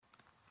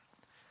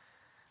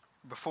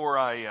Before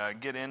I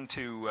get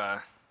into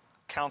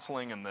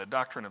counseling and the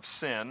doctrine of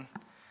sin,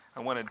 I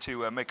wanted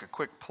to make a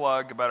quick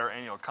plug about our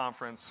annual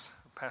conference.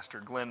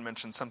 Pastor Glenn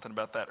mentioned something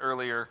about that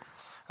earlier.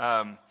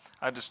 I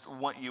just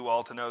want you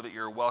all to know that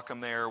you're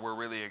welcome there. We're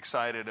really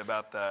excited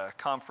about the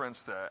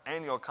conference. The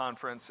annual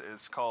conference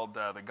is called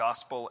the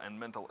Gospel and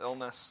Mental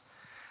Illness.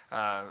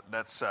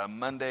 That's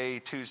Monday,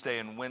 Tuesday,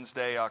 and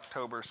Wednesday,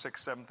 October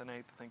 6th, 7th, and 8th.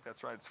 I think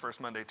that's right. It's first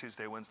Monday,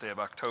 Tuesday, Wednesday of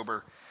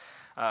October.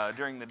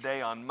 During the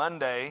day on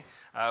Monday,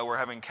 we're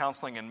having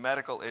counseling and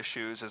medical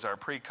issues as our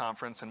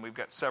pre-conference, and we've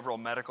got several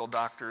medical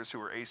doctors who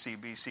are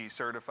ACBC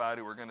certified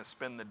who are going to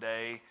spend the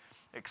day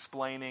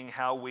explaining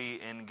how we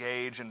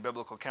engage in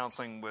biblical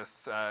counseling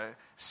with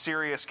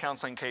serious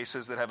counseling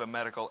cases that have a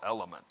medical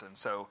element. And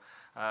so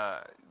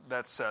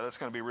that's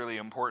going to be really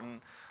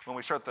important. When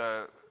we start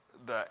the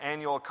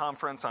annual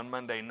conference on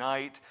Monday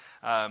night,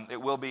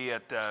 it will be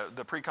at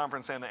the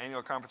pre-conference and the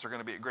annual conference are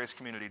going to be at Grace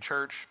Community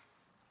Church.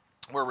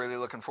 We're really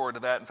looking forward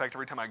to that. In fact,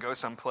 every time I go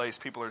someplace,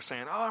 people are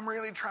saying, I'm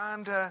really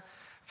trying to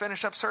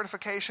finish up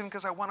certification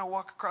because I want to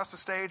walk across the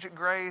stage at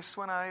Grace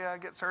when I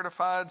get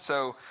certified.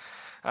 So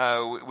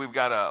we've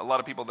got a lot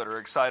of people that are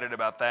excited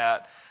about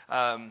that.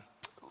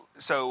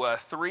 So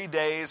 3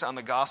 days on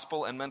the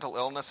gospel and mental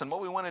illness. And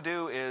what we want to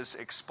do is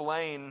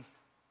explain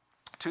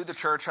to the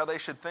church how they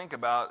should think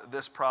about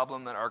this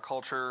problem that our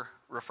culture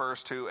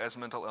refers to as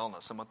mental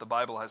illness and what the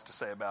Bible has to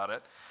say about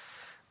it.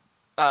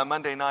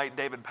 Monday night,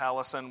 David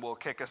Pallison will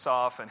kick us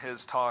off, and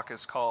his talk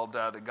is called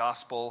The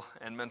Gospel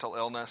and Mental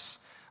Illness.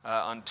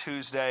 On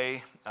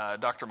Tuesday,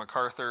 Dr.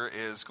 MacArthur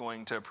is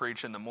going to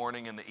preach in the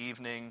morning and the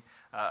evening,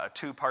 a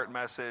two-part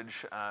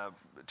message.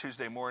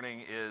 Tuesday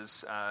morning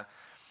is,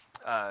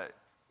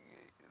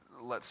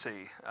 let's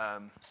see,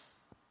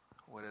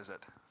 what is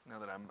it? Now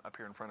that I'm up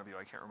here in front of you,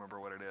 I can't remember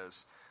what it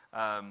is.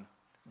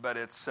 But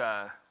it's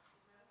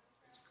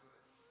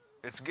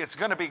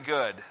going to be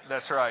good.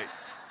 That's right.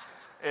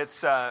 It's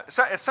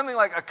something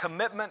like a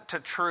commitment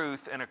to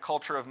truth in a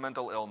culture of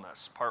mental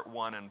illness, part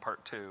 1 and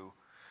part 2.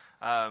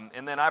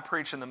 And then I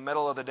preach in the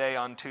middle of the day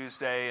on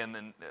Tuesday, and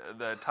then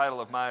the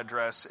title of my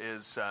address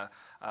is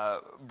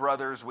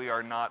Brothers, We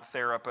Are Not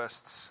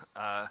Therapists,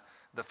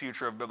 the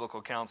Future of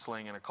Biblical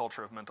Counseling in a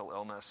Culture of Mental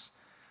Illness.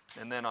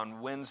 And then on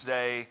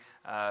Wednesday,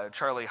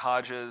 Charlie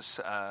Hodges,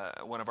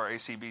 one of our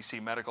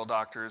ACBC medical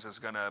doctors, is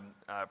going to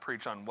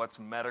preach on what's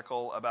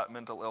medical about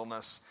mental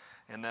illness.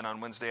 And then on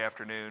Wednesday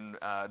afternoon,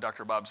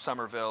 Dr. Bob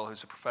Somerville,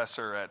 who's a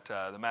professor at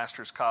the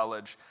Master's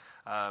College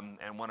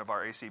and one of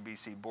our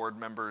ACBC board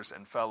members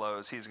and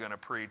fellows, he's going to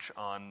preach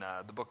on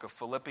the book of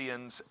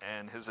Philippians,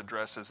 and his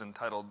address is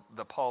entitled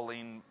The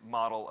Pauline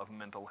Model of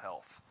Mental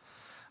Health.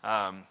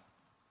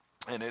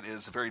 And it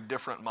is a very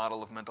different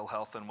model of mental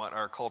health than what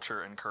our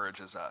culture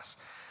encourages us.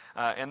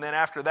 And then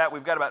after that,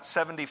 we've got about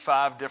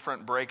 75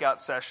 different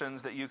breakout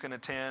sessions that you can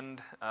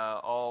attend,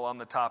 all on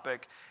the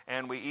topic.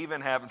 And we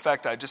even have, in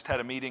fact, I just had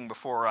a meeting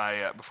before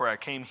I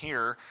came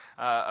here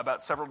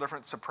about several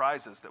different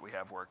surprises that we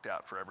have worked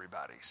out for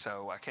everybody.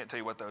 So I can't tell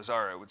you what those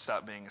are; it would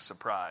stop being a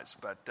surprise.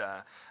 But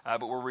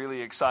we're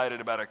really excited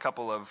about a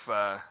couple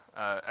of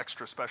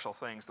extra special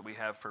things that we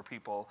have for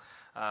people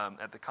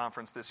at the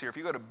conference this year. If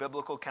you go to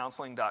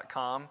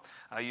biblicalcounseling.com,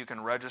 you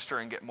can register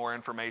and get more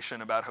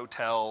information about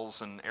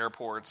hotels and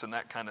airports and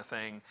that kind of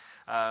thing.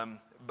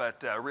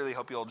 But I really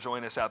hope you'll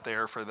join us out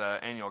there for the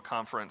annual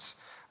conference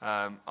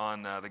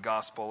on the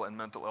gospel and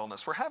mental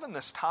illness. We're having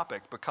this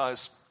topic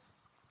because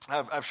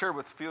I've shared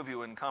with a few of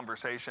you in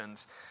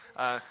conversations.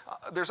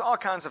 There's all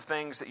kinds of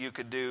things that you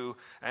could do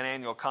an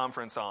annual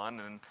conference on,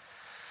 and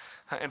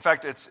in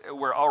fact,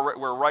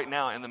 we're right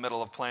now in the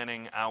middle of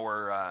planning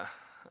our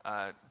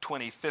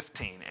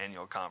 2015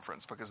 annual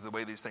conference, because of the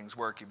way these things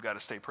work, you've got to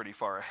stay pretty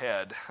far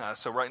ahead.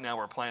 So right now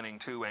we're planning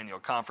 2 annual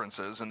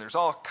conferences, and there's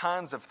all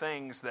kinds of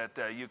things that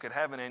you could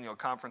have an annual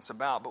conference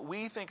about. But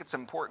we think it's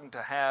important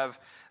to have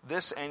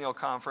this annual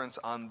conference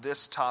on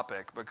this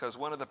topic, because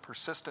one of the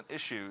persistent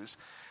issues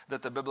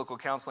that the biblical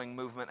counseling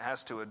movement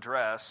has to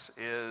address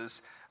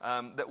is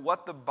that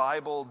what the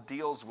Bible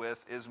deals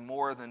with is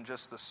more than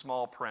just the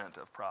small print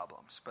of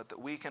problems, but that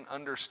we can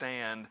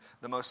understand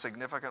the most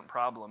significant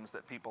problems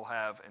that people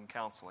have in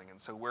counseling.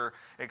 And so we're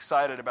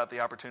excited about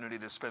the opportunity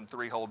to spend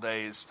 3 whole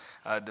days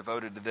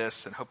devoted to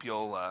this, and hope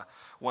you'll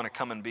want to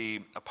come and be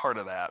a part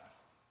of that.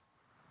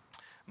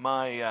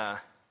 My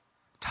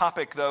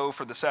topic, though,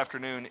 for this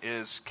afternoon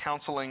is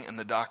counseling and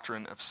the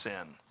doctrine of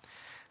sin.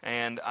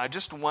 And I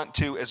just want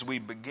to, as we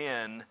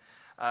begin,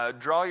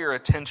 draw your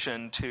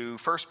attention to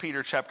 1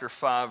 Peter chapter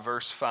 5,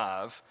 verse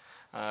 5,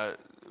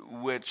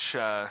 which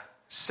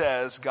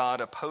says,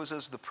 God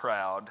opposes the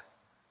proud,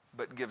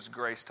 but gives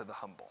grace to the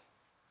humble.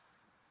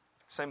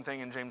 Same thing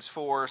in James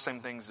 4, same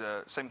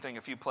thing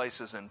a few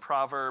places in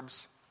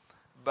Proverbs.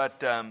 But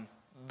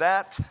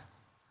that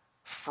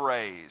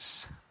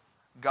phrase,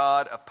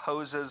 God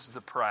opposes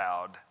the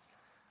proud,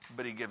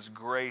 but he gives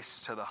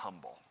grace to the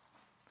humble.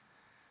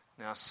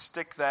 Now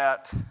stick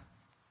that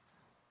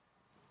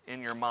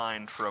in your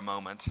mind for a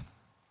moment,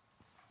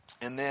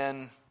 and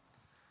then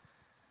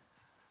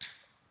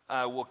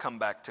we'll come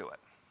back to it.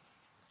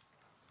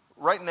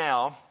 right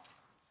now,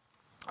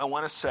 I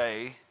want to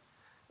say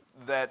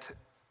that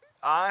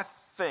I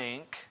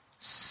think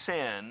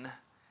sin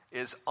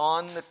is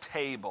on the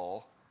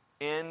table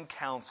in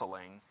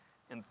counseling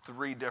in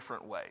 3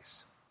 different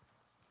ways.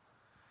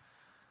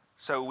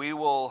 So we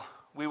will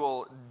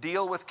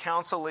deal with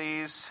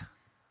counselees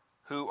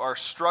who are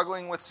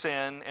struggling with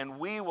sin, and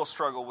we will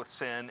struggle with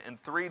sin in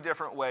 3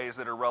 different ways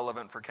that are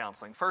relevant for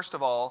counseling. First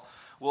of all,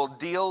 we'll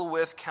deal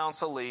with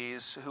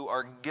counselees who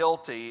are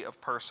guilty of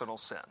personal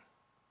sin.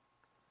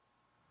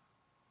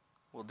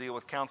 We'll deal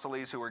with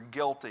counselees who are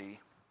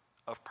guilty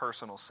of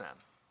personal sin.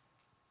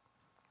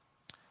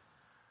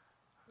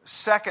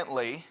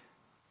 Secondly,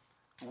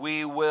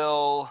 we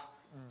will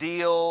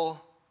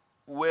deal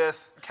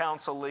with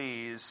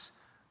counselees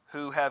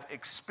who have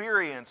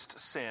experienced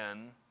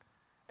sin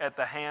at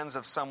the hands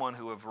of someone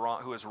who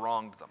has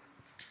wronged them.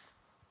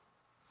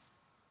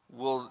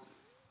 We'll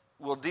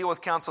deal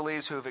with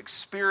counselees who have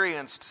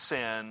experienced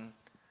sin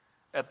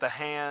at the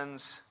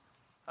hands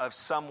of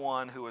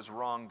someone who has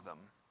wronged them.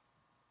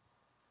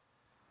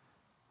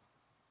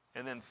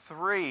 And then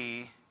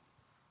 3,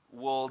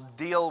 we'll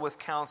deal with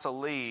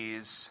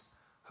counselees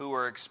who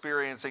are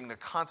experiencing the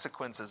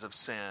consequences of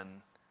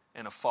sin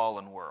in a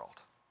fallen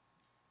world.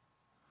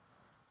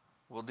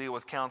 We'll deal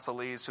with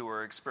counselees who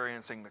are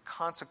experiencing the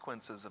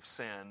consequences of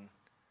sin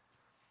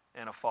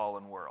in a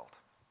fallen world.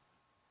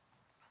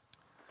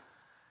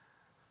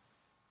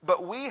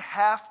 But we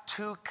have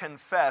to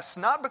confess,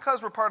 not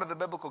because we're part of the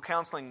biblical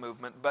counseling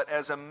movement, but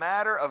as a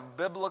matter of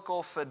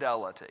biblical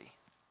fidelity.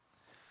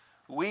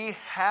 We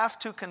have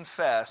to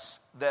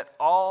confess that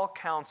all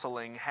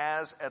counseling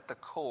has at the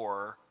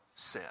core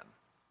sin.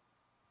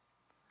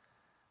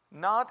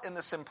 Not in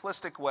the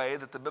simplistic way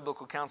that the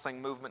biblical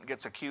counseling movement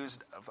gets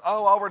accused of,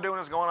 all we're doing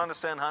is going on a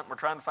sin hunt, we're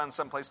trying to find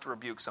some place to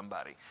rebuke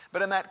somebody.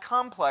 But in that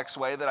complex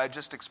way that I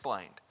just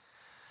explained.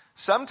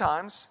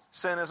 Sometimes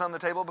sin is on the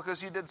table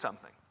because you did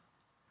something.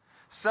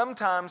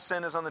 Sometimes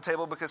sin is on the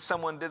table because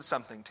someone did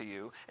something to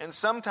you. And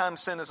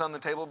sometimes sin is on the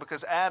table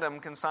because Adam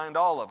consigned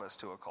all of us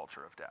to a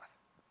culture of death.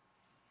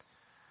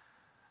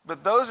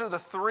 But those are the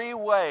 3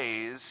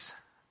 ways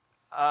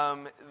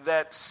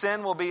that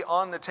sin will be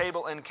on the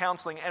table in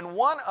counseling. And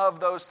one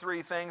of those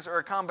 3 things, or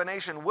a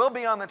combination, will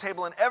be on the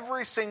table in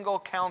every single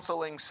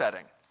counseling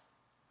setting.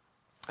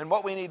 And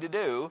what we need to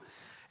do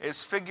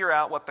is figure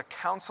out what the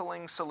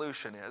counseling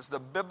solution is, the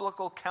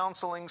biblical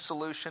counseling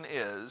solution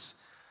is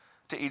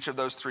to each of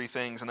those 3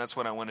 things. And that's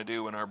what I want to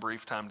do in our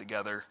brief time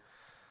together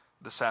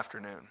this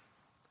afternoon.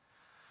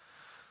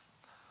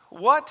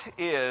 What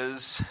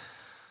is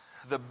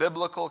the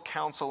biblical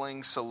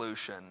counseling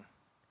solution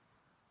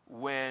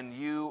when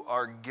you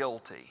are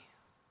guilty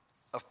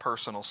of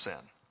personal sin?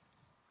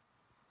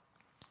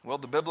 Well,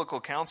 the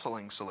biblical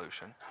counseling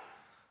solution,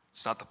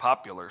 it's not the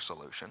popular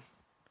solution,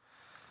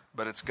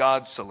 but it's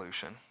God's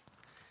solution,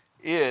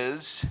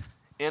 is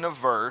in a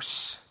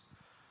verse,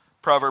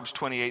 Proverbs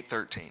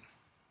 28:13.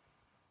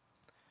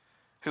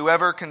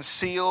 Whoever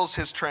conceals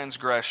his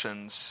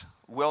transgressions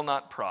will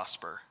not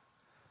prosper,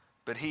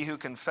 but he who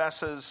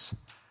confesses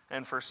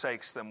and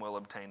forsakes them will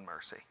obtain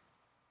mercy.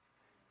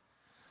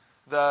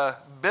 The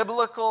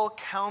biblical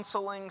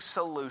counseling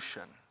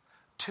solution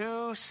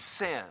to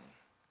sin,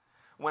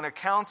 when a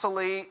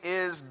counselee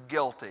is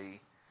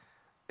guilty,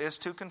 is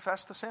to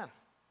confess the sin.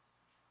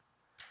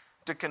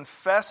 To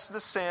confess the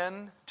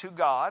sin to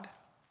God,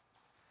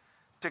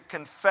 to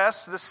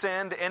confess the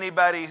sin to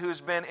anybody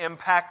who's been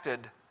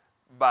impacted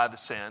by the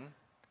sin,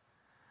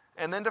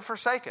 and then to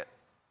forsake it.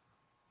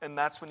 And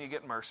that's when you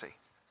get mercy.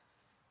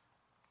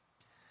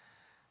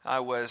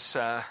 I was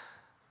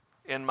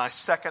in my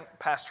second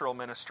pastoral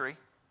ministry,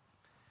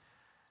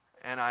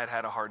 and I had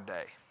had a hard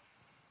day.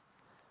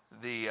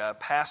 The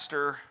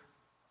pastor,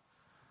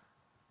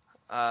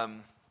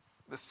 the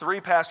 3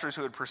 pastors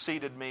who had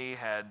preceded me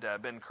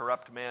had been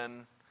corrupt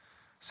men,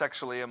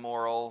 sexually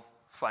immoral,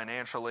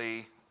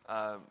 financially.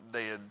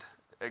 They had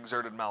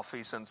exerted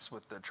malfeasance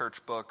with the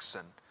church books,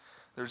 and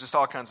there's just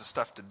all kinds of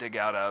stuff to dig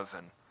out of.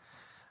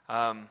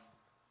 And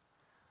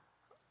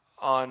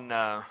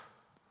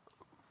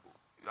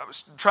I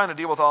was trying to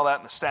deal with all that,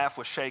 and the staff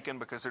was shaken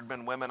because there'd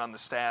been women on the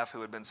staff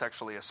who had been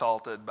sexually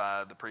assaulted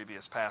by the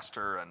previous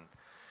pastor, and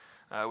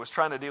I was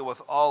trying to deal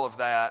with all of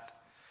that,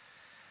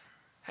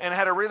 and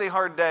had a really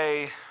hard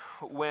day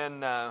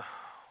when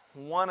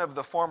one of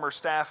the former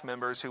staff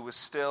members who was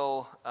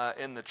still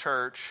in the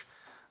church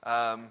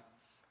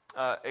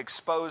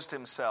exposed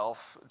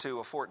himself to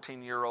a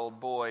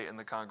 14-year-old boy in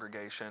the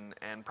congregation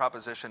and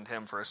propositioned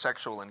him for a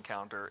sexual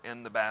encounter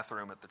in the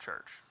bathroom at the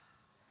church.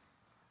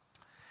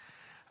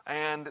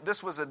 And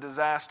this was a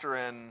disaster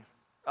in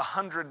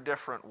 100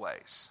 different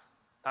ways.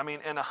 I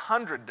mean, in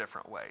 100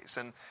 different ways.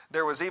 And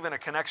there was even a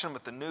connection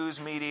with the news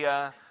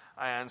media.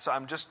 And so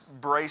I'm just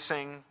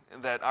bracing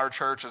that our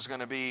church is going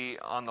to be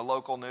on the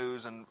local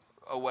news in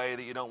a way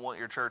that you don't want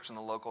your church in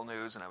the local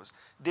news. And I was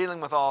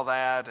dealing with all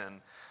that.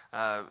 And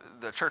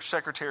the church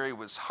secretary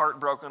was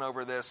heartbroken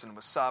over this and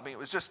was sobbing. It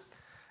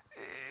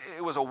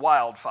was a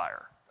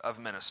wildfire of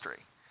ministry.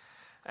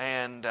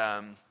 And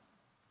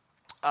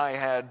I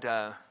had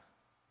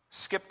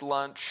skipped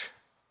lunch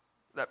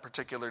that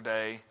particular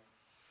day.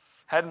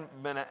 Hadn't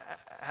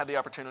had the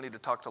opportunity to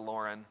talk to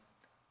Lauren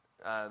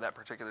that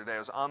particular day. I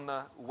was on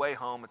the way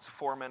home. It's a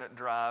 4-minute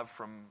drive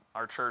from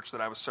our church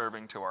that I was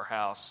serving to our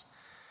house.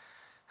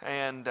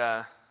 And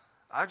I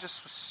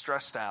just was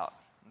stressed out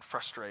and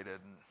frustrated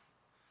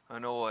and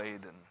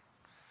annoyed and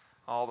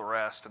all the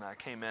rest. And I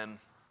came in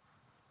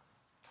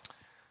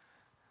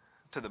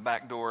to the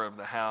back door of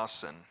the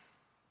house, and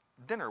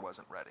dinner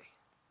wasn't ready.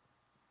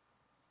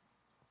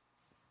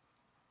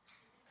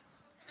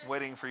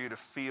 Waiting for you to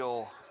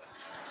feel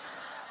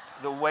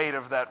the weight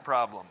of that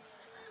problem.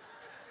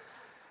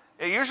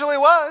 It usually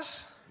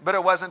was, but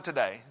it wasn't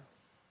today.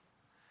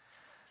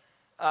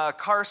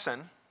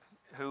 Carson,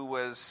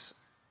 he's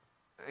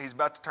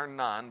about to turn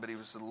 9, but he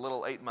was a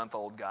little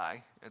 8-month-old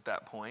guy at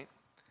that point.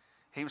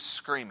 He was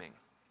screaming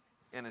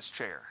in his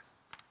chair.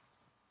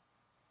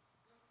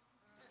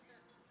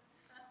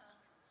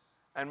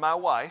 And my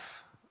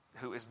wife,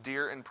 who is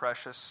dear and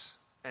precious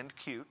and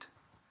cute,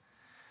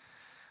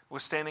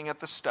 was standing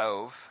at the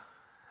stove.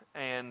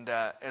 And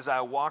as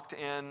I walked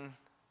in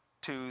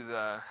to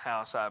the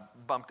house, I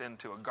bumped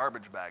into a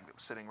garbage bag that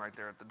was sitting right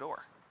there at the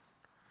door.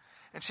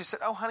 And she said,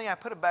 "Oh, honey, I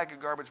put a bag of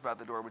garbage by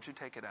the door. Would you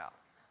take it out?"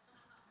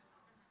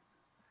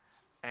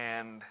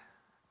 And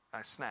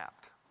I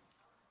snapped.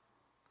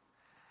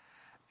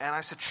 And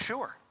I said,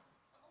 "Sure.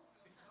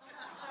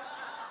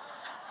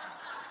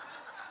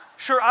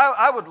 Sure,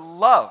 I would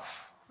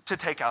love to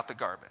take out the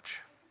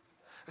garbage.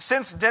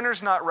 Since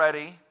dinner's not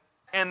ready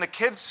and the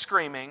kids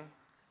screaming,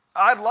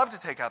 I'd love to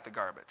take out the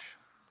garbage."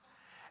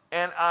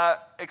 And I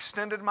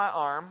extended my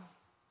arm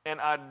and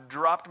I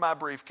dropped my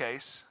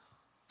briefcase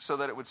so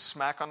that it would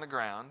smack on the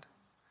ground.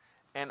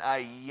 And I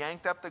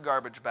yanked up the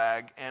garbage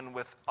bag, and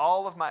with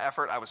all of my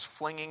effort, I was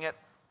flinging it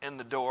in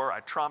the door. I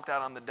tromped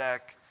out on the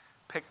deck,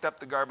 picked up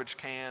the garbage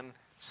can,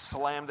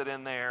 slammed it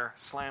in there,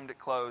 slammed it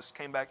closed,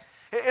 came back.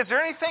 "Is there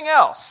anything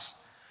else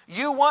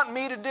you want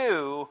me to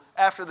do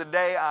after the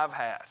day I've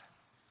had?"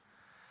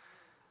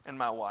 And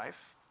my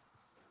wife,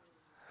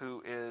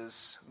 who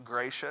is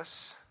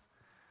gracious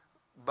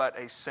but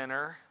a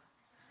sinner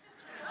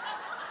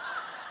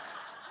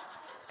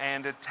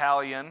and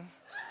Italian,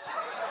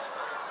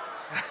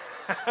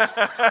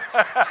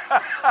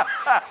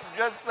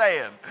 just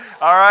saying,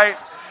 all right?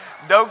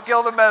 Don't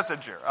kill the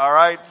messenger, all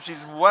right?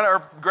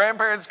 Her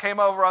grandparents came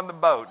over on the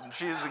boat, and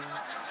she is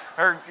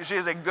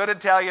a good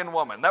Italian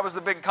woman. That was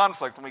the big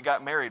conflict when we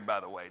got married, by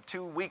the way.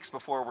 2 weeks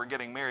before we're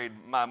getting married,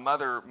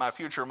 my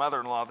future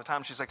mother-in-law at the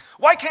time, she's like,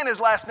 "Why can't his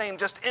last name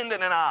just end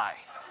in an I?"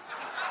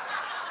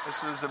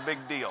 This was a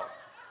big deal.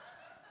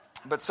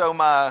 But so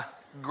my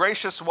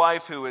gracious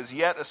wife, who is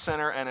yet a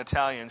sinner and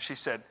Italian, she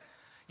said,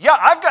 "Yeah,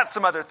 I've got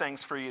some other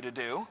things for you to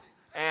do."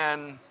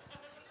 And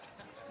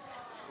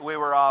we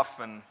were off,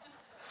 and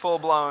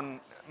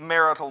full-blown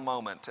marital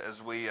moment, as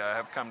we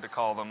have come to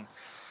call them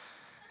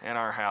in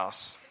our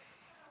house.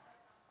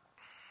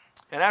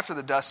 And after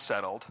the dust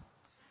settled,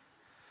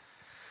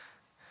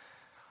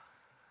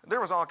 there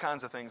was all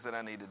kinds of things that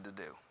I needed to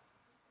do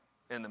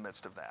in the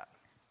midst of that.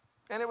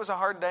 And it was a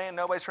hard day, and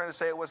nobody's trying to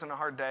say it wasn't a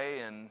hard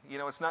day. And,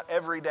 it's not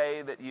every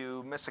day that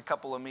you miss a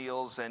couple of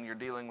meals and you're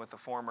dealing with a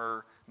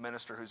former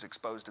minister who's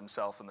exposed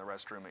himself in the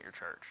restroom at your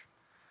church.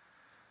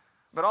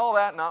 But all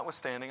that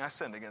notwithstanding, I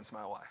sinned against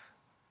my wife.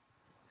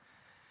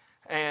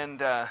 And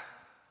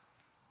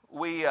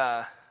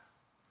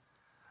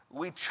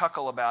we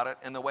chuckle about it,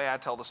 and the way I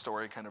tell the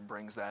story kind of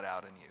brings that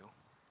out in you.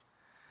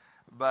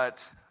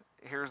 But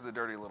here's the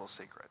dirty little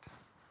secret,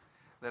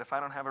 that if I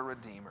don't have a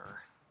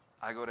redeemer,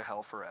 I go to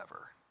hell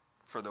forever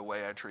for the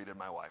way I treated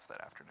my wife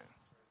that afternoon.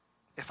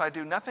 If I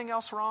do nothing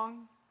else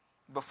wrong,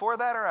 before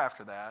that or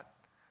after that,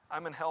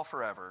 I'm in hell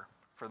forever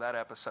for that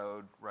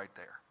episode right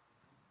there.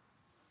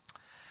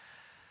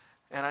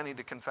 And I need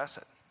to confess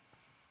it.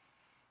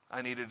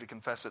 I needed to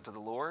confess it to the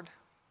Lord.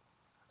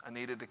 I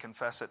needed to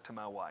confess it to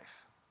my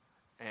wife.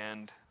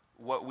 And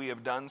what we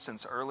have done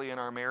since early in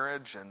our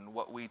marriage, and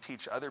what we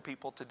teach other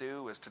people to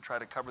do, is to try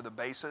to cover the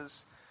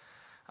bases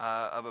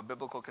of a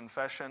biblical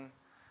confession.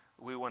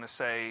 We want to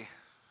say,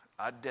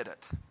 "I did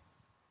it.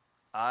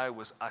 I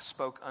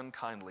spoke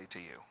unkindly to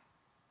you.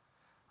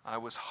 I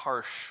was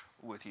harsh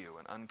with you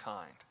and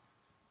unkind.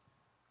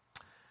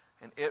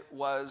 And it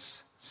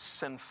was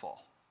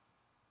sinful.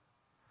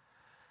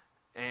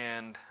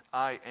 And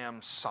I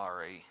am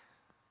sorry.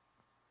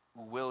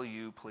 Will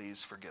you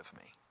please forgive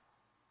me?"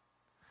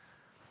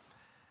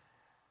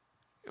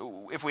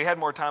 If we had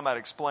more time, I'd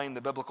explain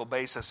the biblical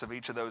basis of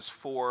each of those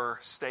 4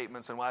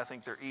 statements and why I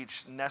think they're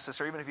each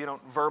necessary. Even if you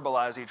don't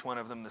verbalize each one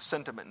of them, the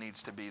sentiment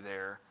needs to be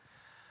there.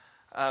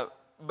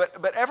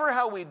 But ever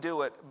how we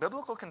do it,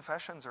 biblical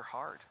confessions are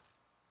hard.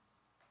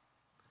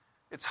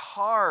 It's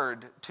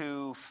hard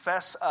to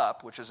fess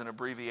up, which is an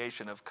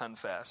abbreviation of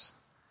confess.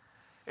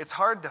 It's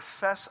hard to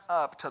fess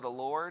up to the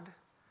Lord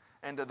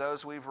and to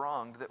those we've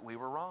wronged that we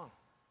were wrong.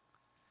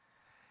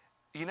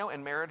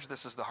 In marriage,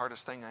 this is the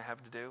hardest thing I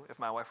have to do. If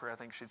my wife were here, I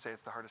think she'd say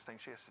it's the hardest thing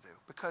she has to do.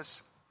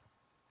 Because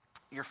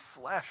your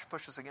flesh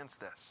pushes against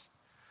this.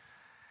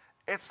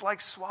 It's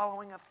like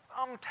swallowing a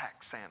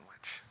thumbtack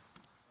sandwich.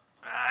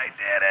 I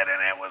did it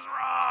and it was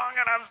wrong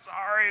and I'm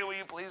sorry. Will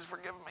you please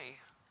forgive me?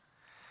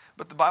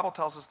 But the Bible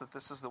tells us that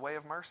this is the way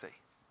of mercy,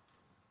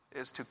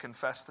 is to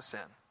confess the sin.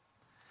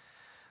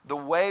 The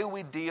way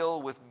we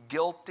deal with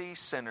guilty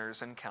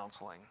sinners in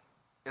counseling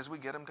is we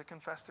get them to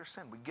confess their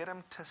sin. We get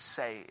them to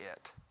say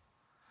it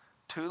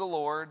to the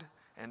Lord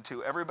and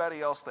to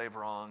everybody else they've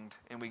wronged,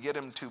 and we get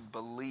them to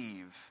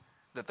believe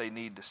that they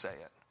need to say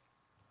it.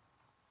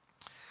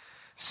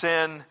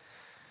 Sin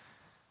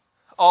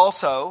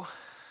also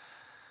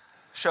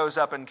shows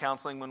up in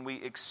counseling when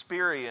we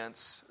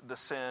experience the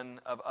sin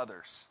of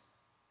others.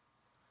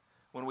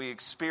 When we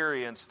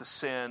experience the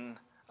sin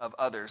of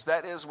others.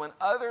 That is, when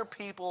other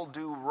people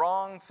do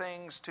wrong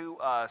things to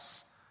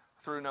us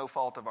through no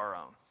fault of our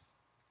own.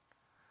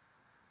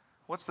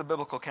 What's the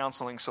biblical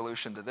counseling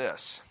solution to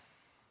this?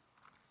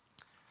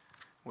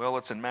 Well,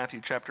 it's in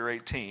Matthew chapter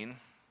 18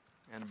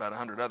 and about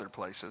 100 other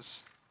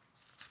places.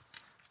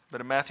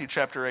 But in Matthew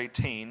chapter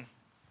 18,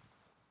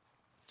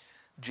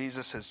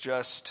 Jesus has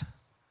just,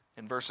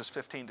 in verses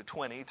 15 to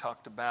 20,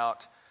 talked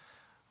about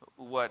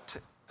what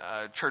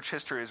church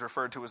history is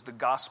referred to as the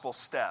gospel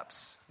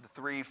steps, the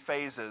 3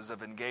 phases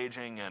of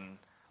engaging an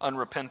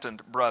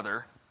unrepentant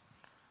brother.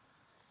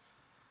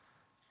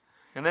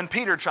 And then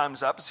Peter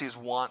chimes up, as he's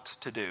wont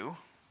to do,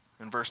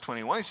 in verse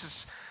 21. He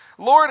says,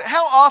 Lord,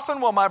 how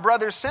often will my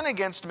brother sin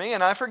against me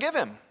and I forgive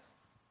him?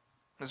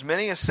 As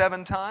many as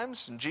 7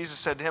 times? And Jesus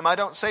said to him, I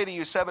don't say to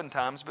you 7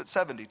 times, but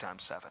 70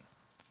 times 7.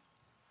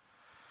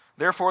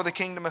 Therefore the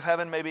kingdom of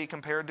heaven may be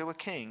compared to a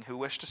king who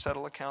wished to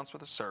settle accounts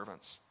with his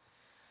servants.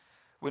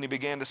 When he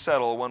began to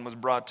settle, one was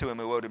brought to him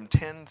who owed him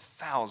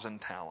 10,000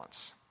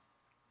 talents.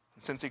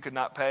 And since he could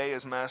not pay,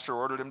 his master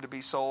ordered him to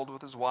be sold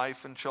with his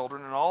wife and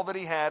children and all that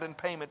he had in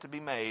payment to be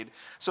made.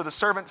 So the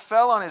servant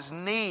fell on his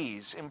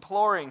knees,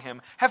 imploring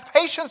him, have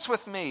patience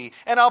with me,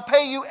 and I'll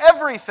pay you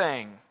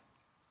everything.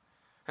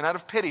 And out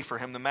of pity for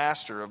him, the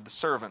master of the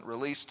servant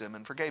released him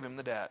and forgave him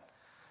the debt.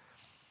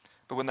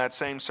 But when that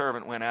same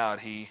servant went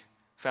out, he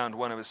found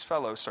one of his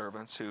fellow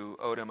servants who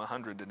owed him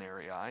 100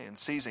 denarii, and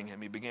seizing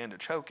him, he began to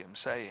choke him,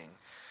 saying,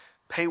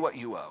 pay what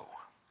you owe.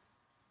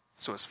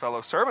 So his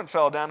fellow servant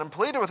fell down and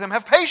pleaded with him,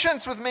 have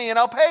patience with me and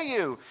I'll pay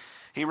you.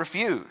 He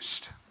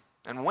refused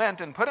and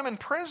went and put him in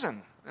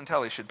prison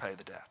until he should pay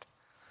the debt.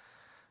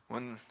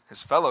 When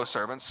his fellow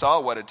servants saw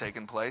what had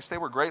taken place, they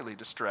were greatly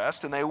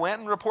distressed, and they went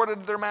and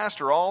reported to their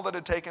master all that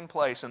had taken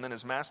place. And then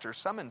his master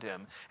summoned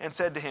him and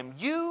said to him,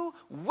 you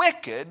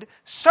wicked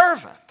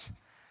servant,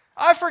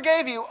 I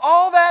forgave you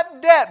all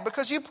that debt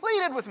because you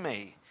pleaded with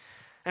me.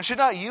 And should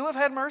not you have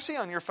had mercy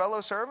on your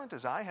fellow servant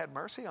as I had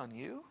mercy on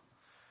you?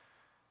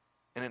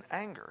 And in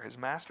anger, his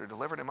master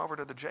delivered him over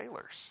to the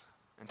jailers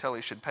until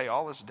he should pay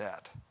all his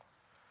debt.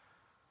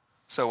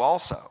 So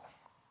also,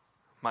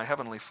 my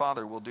heavenly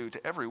Father will do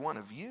to every one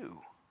of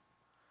you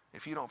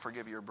if you don't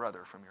forgive your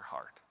brother from your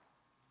heart.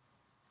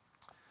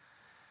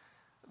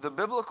 The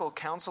biblical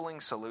counseling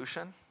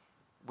solution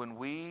when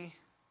we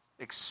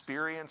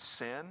experience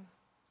sin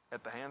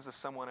at the hands of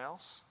someone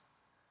else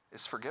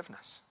is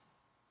forgiveness.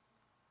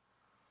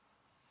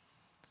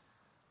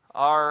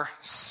 Our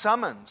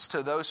summons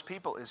to those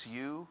people is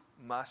you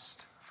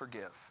must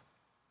forgive.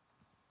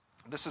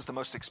 This is the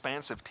most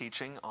expansive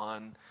teaching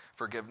on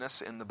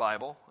forgiveness in the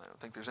Bible. I don't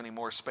think there's any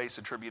more space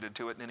attributed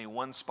to it in any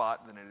one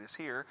spot than it is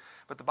here,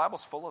 but the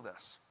Bible's full of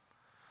this.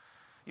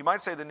 You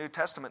might say the New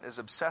Testament is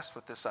obsessed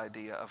with this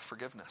idea of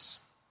forgiveness.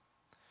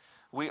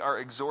 We are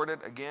exhorted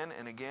again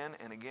and again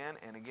and again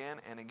and again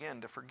and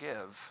again to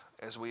forgive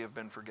as we have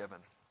been forgiven.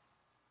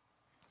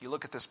 You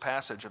look at this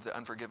passage of the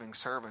unforgiving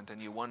servant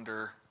and you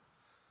wonder,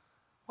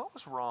 what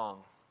was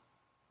wrong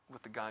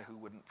with the guy who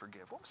wouldn't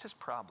forgive? What was his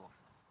problem?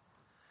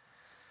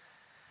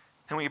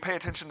 And when you pay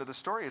attention to the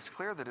story, it's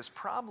clear that his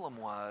problem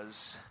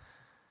was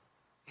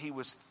he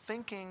was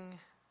thinking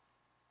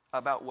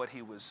about what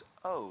he was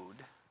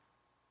owed,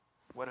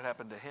 what had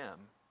happened to him,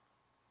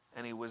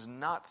 and he was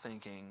not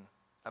thinking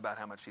about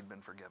how much he'd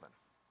been forgiven.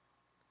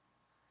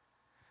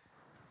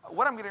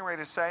 What I'm getting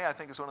ready to say, I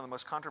think, is one of the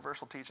most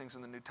controversial teachings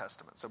in the New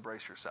Testament, so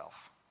brace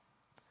yourself.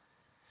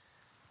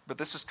 But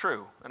this is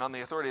true, and on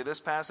the authority of this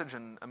passage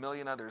and a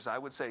million others, I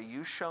would say,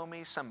 you show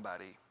me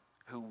somebody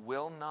who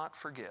will not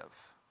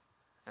forgive,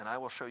 and I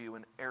will show you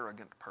an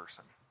arrogant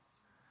person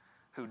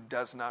who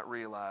does not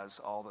realize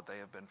all that they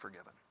have been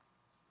forgiven.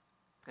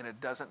 And it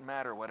doesn't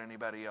matter what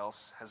anybody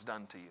else has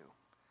done to you.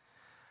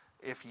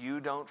 If you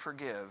don't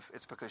forgive,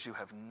 it's because you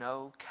have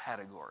no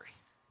category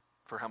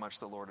for how much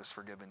the Lord has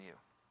forgiven you.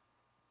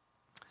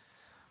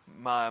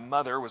 My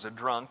mother was a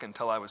drunk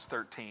until I was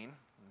 13.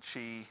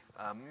 She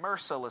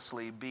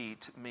mercilessly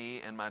beat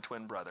me and my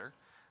twin brother.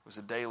 It was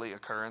a daily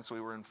occurrence.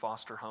 We were in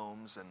foster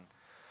homes,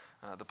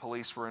 and the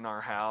police were in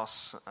our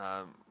house.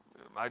 I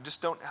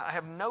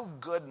have no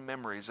good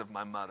memories of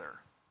my mother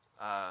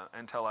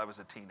until I was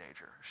a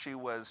teenager. She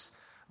was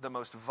the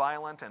most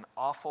violent and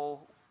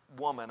awful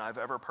woman I've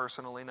ever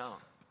personally known.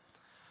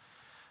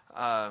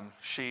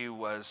 She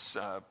was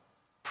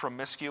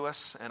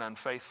promiscuous and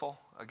unfaithful.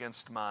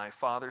 against my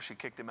father. She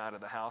kicked him out of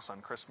the house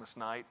on Christmas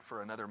night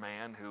for another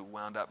man who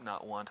wound up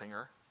not wanting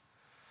her.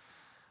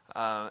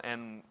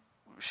 And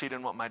she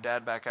didn't want my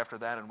dad back after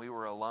that, and we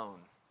were alone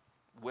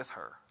with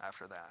her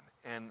after that.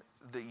 And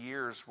the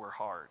years were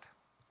hard.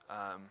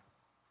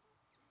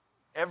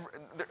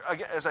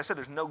 As I said,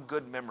 there's no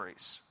good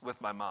memories with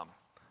my mom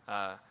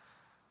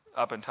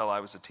up until I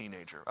was a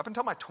teenager. Up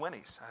until my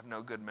 20s, I have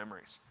no good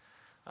memories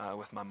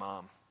with my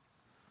mom.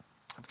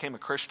 I became a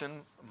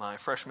Christian my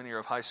freshman year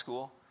of high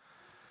school.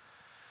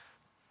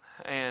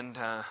 And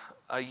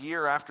a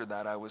year after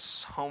that, I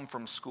was home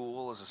from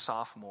school as a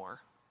sophomore.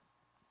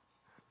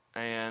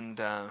 And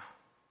I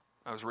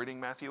was reading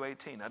Matthew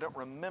 18. I don't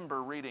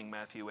remember reading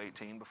Matthew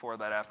 18 before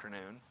that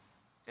afternoon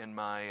in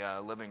my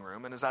living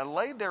room. And as I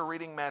laid there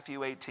reading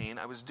Matthew 18,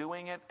 I was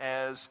doing it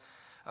as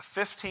a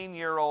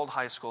 15-year-old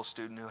high school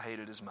student who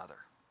hated his mother.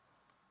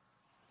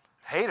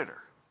 Hated her.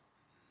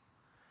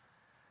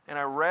 And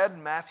I read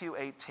Matthew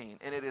 18,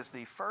 and it is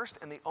the first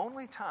and the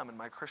only time in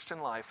my Christian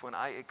life when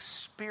I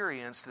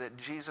experienced that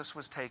Jesus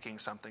was taking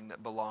something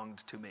that belonged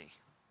to me.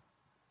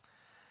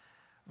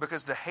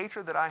 Because the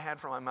hatred that I had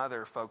for my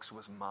mother, folks,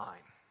 was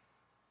mine.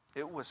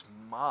 It was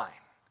mine.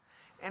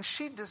 And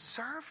she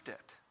deserved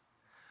it.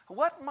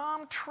 What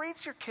mom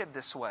treats your kid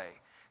this way?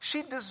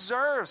 She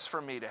deserves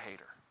for me to hate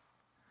her.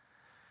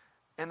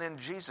 And then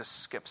Jesus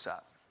skips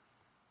up.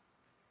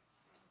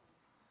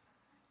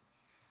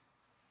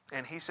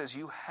 And he says,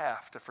 you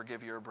have to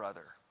forgive your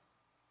brother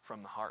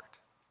from the heart.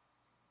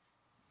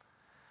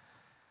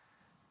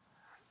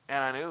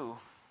 And I knew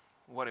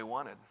what he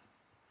wanted,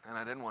 and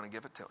I didn't want to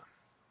give it to him.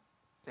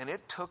 And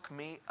it took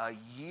me a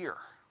year.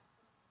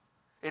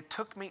 It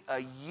took me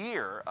a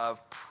year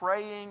of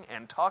praying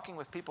and talking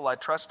with people I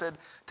trusted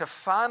to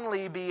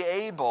finally be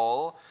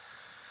able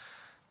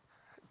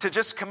to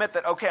just commit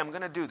that, okay, I'm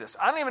going to do this.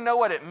 I don't even know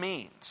what it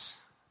means.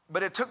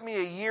 But it took me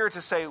a year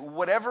to say,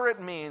 whatever it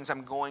means,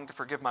 I'm going to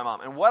forgive my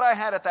mom. And what I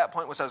had at that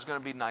point was I was going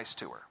to be nice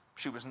to her.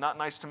 She was not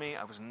nice to me.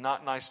 I was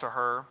not nice to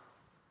her.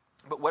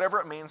 But whatever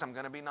it means, I'm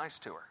going to be nice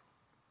to her.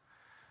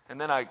 And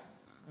then I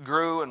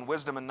grew in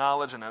wisdom and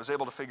knowledge, and I was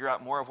able to figure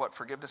out more of what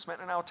forgiveness meant.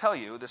 And I'll tell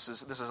you, this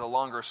is a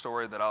longer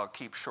story that I'll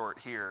keep short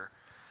here.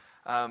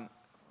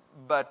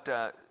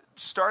 But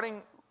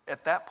starting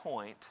at that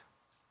point,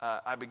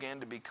 I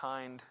began to be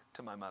kind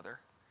to my mother.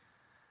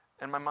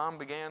 And my mom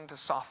began to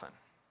soften.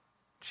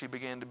 She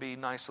began to be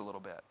nice a little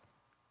bit.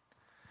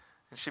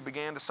 And she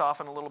began to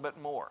soften a little bit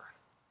more.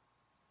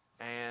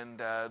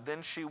 And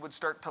then she would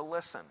start to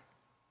listen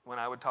when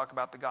I would talk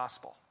about the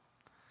gospel.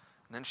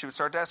 And then she would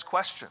start to ask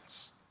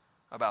questions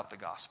about the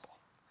gospel.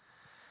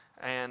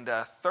 And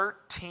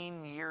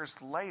 13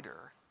 years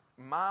later,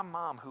 my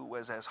mom, who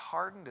was as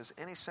hardened as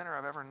any sinner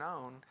I've ever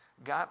known,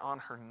 got on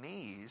her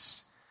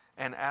knees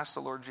and asked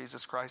the Lord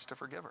Jesus Christ to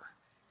forgive her.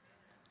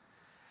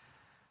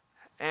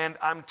 And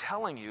I'm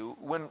telling you,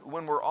 when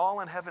we're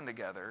all in heaven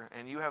together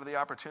and you have the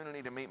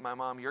opportunity to meet my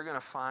mom, you're going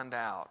to find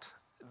out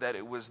that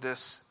it was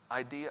this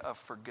idea of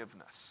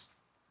forgiveness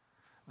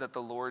that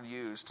the Lord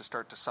used to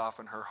start to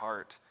soften her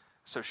heart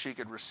so she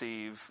could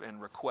receive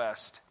and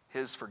request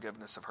his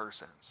forgiveness of her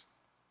sins.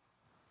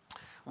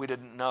 We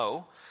didn't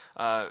know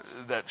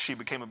that she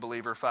became a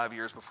believer 5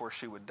 years before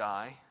she would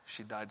die.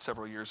 She died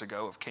several years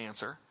ago of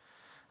cancer.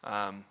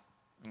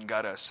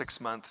 Got a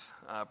 6-month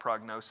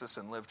prognosis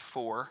and lived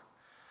 4.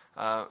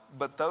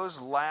 But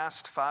those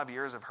last 5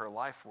 years of her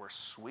life were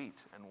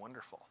sweet and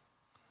wonderful.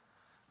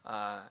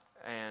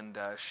 And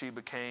she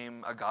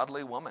became a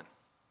godly woman.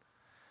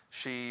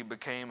 She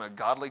became a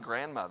godly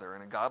grandmother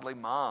and a godly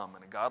mom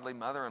and a godly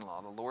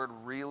mother-in-law. The Lord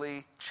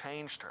really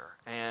changed her.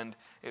 And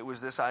it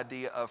was this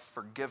idea of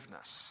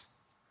forgiveness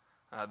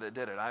that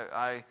did it.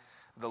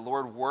 The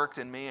Lord worked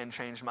in me and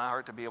changed my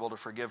heart to be able to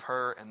forgive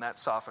her, and that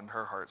softened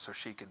her heart so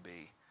she could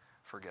be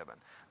forgiven.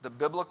 The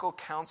biblical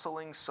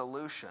counseling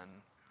solution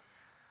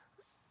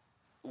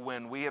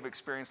when we have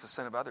experienced the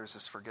sin of others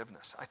is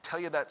forgiveness. I tell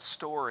you that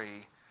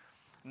story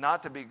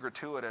not to be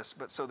gratuitous,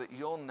 but so that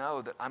you'll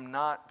know that I'm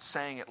not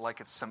saying it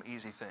like it's some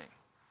easy thing.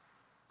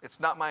 It's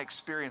not my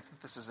experience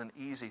that this is an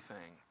easy thing.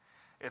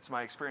 It's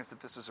my experience that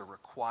this is a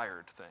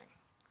required thing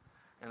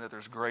and that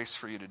there's grace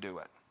for you to do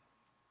it.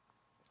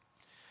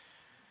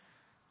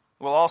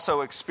 We'll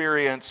also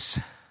experience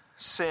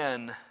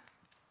sin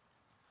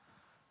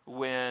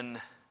when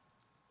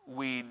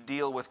we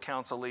deal with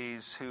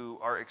counselees who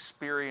are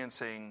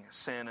experiencing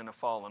sin in a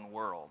fallen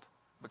world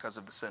because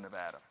of the sin of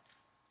Adam.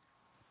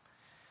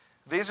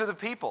 These are the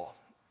people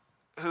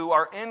who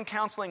are in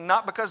counseling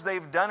not because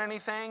they've done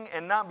anything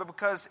and not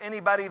because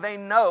anybody they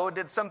know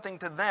did something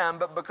to them,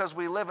 but because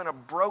we live in a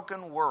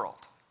broken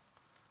world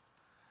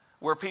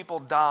where people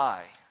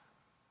die,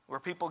 where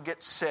people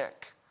get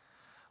sick,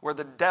 where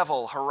the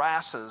devil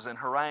harasses and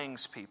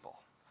harangues people,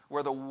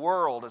 where the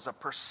world is a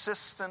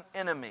persistent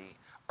enemy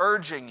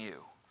urging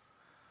you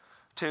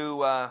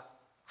to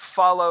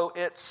follow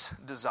its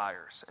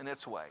desires and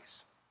its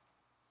ways.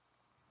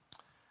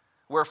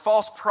 Where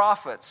false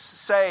prophets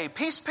say,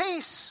 peace,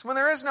 peace, when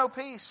there is no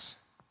peace.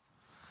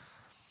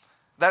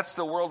 That's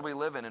the world we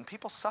live in, and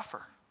people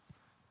suffer.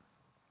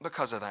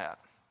 because of that.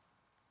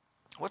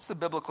 What's the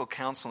biblical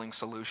counseling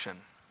solution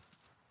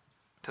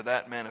to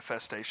that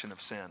manifestation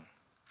of sin?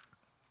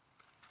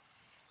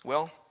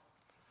 Well,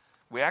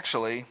 we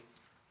actually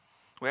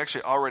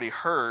already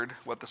heard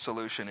what the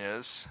solution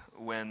is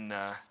when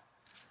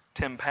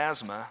Tim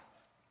Pasma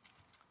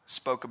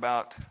spoke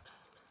about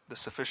the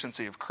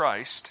sufficiency of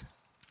Christ.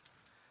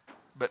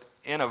 But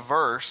in a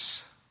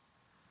verse,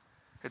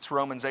 it's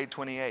Romans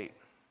 8:28.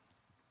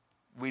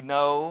 We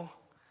know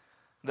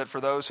that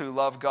for those who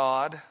love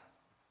God,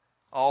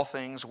 all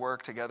things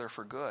work together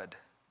for good,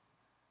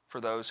 for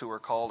those who are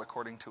called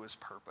according to his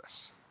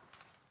purpose.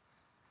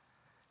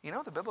 You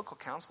know, the biblical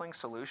counseling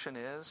solution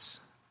is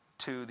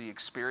to the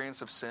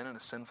experience of sin in a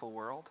sinful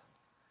world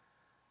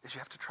is you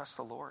have to trust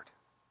the Lord.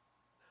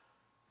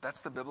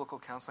 That's the biblical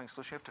counseling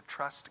solution. You have to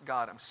trust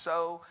God. I'm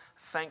so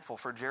thankful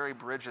for Jerry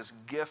Bridges'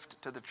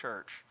 gift to the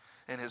church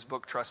in his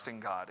book, Trusting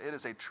God. It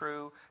is a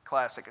true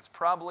classic. It's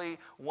probably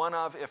one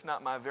of, if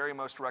not my very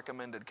most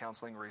recommended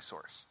counseling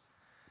resource.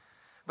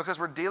 Because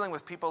we're dealing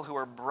with people who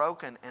are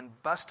broken and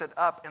busted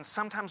up, and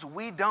sometimes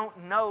we don't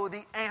know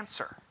the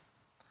answer.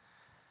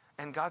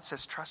 And God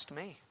says, trust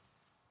me.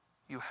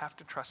 You have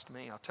to trust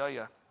me. I'll tell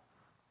you a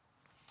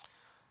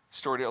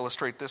story to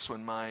illustrate this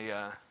one.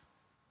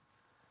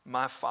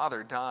 My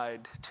father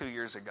died 2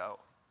 years ago.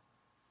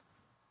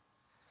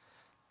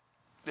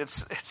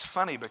 It's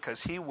funny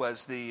because he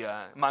was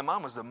my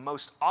mom was the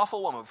most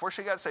awful woman. Before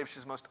she got saved, she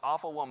was the most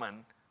awful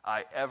woman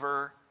I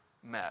ever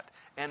met.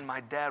 And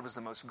my dad was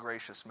the most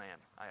gracious man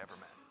I ever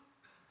met.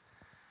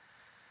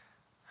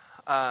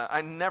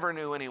 I never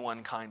knew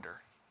anyone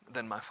kinder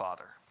than my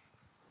father.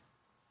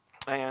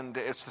 And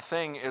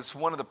it's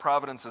one of the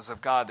providences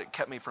of God that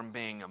kept me from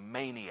being a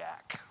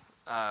maniac.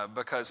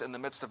 Because in the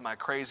midst of my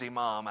crazy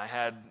mom, I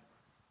had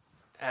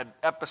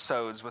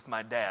episodes with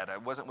my dad. I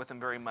wasn't with him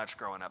very much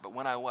growing up, but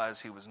when I was,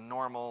 he was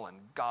normal and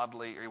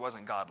godly. Or he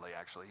wasn't godly,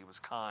 actually. He was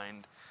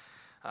kind,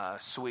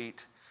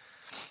 sweet,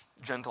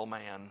 gentle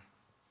man.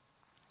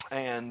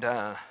 And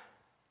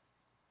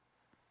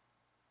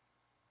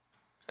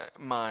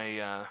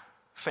my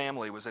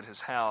family was at his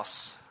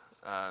house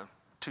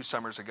 2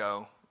 summers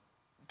ago,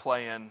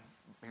 playing.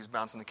 He's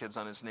bouncing the kids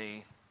on his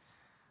knee.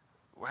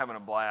 We're having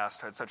a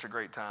blast. Had such a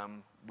great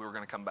time. We were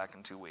going to come back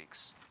in 2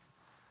 weeks.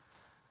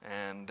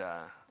 And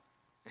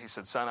he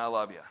said, "Son, I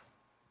love you."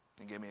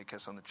 He gave me a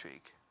kiss on the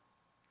cheek.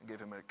 I gave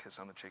him a kiss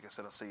on the cheek. I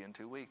said, "I'll see you in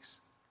 2 weeks."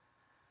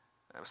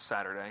 That was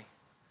Saturday.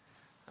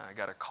 I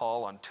got a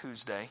call on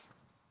Tuesday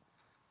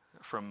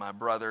from my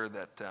brother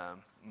that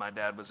my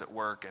dad was at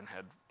work and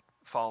had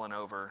fallen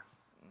over.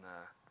 And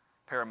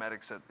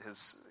paramedics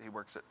he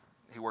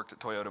worked at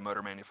Toyota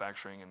Motor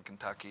Manufacturing in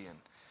Kentucky, and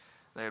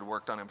they had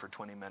worked on him for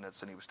 20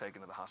 minutes, and he was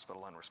taken to the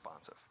hospital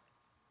unresponsive.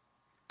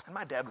 And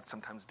my dad would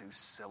sometimes do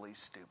silly,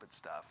 stupid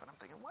stuff. And I'm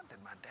thinking, what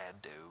did my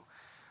dad do?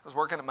 I was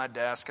working at my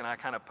desk, and I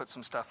kind of put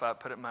some stuff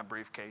up, put it in my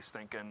briefcase,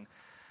 thinking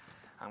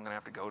I'm going to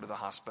have to go to the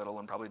hospital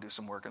and probably do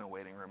some work in a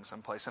waiting room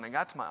someplace. And I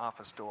got to my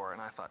office door,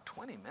 and I thought,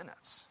 20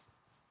 minutes?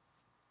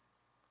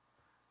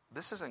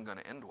 This isn't going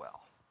to end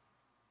well.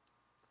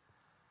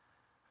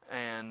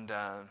 And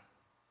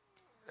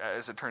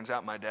as it turns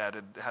out, my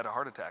dad had a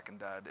heart attack and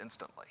died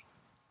instantly.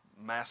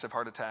 Massive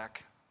heart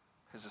attack.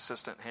 His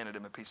assistant handed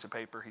him a piece of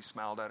paper. He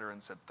smiled at her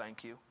and said,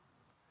 "Thank you."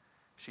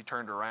 She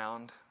turned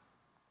around,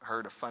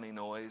 heard a funny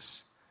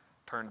noise,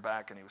 turned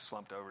back, and he was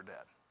slumped over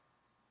dead.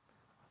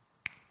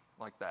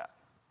 Like that.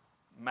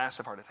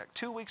 Massive heart attack.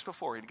 2 weeks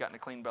before, he'd gotten a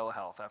clean bill of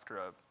health after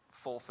a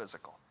full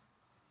physical.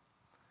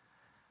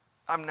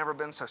 I've never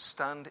been so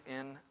stunned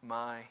in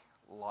my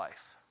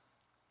life.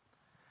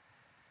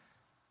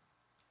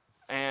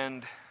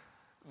 And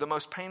the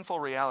most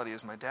painful reality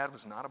is my dad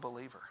was not a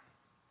believer.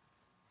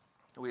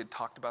 We had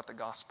talked about the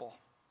gospel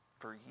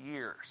for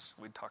years.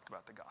 We'd talked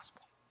about the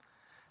gospel.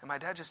 And my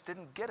dad just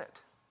didn't get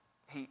it.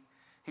 He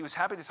was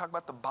happy to talk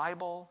about the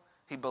Bible.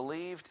 He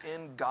believed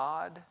in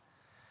God.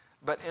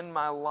 But in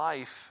my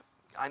life,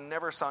 I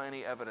never saw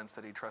any evidence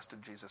that he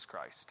trusted Jesus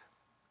Christ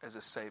as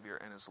his Savior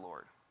and his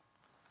Lord.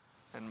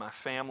 And my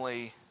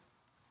family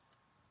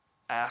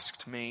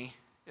asked me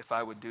if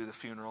I would do the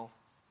funeral.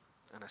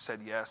 And I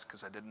said yes,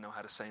 because I didn't know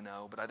how to say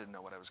no, but I didn't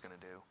know what I was going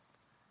to do.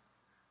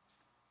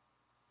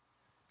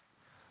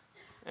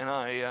 And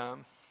I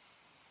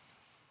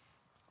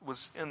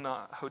was in the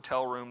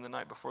hotel room the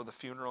night before the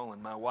funeral,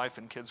 and my wife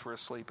and kids were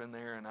asleep in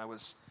there, and I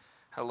had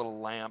a little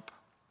lamp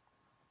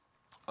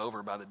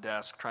over by the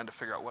desk trying to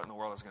figure out what in the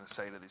world I was going to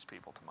say to these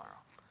people tomorrow.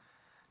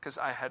 Because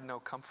I had no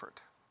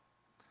comfort.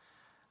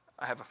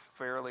 I have a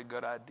fairly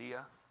good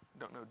idea,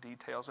 don't know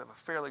details, I have a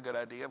fairly good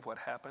idea of what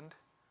happened,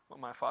 what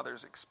my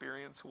father's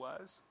experience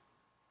was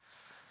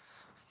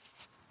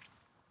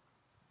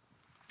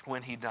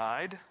when he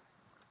died.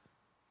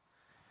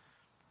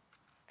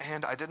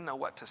 And I didn't know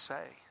what to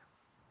say.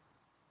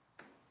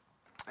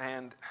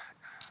 And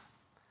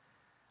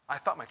I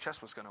thought my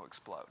chest was going to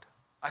explode.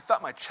 I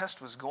thought my chest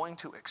was going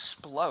to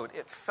explode.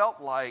 It felt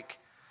like,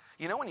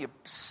 you know when you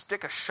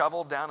stick a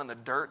shovel down in the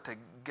dirt to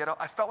get out?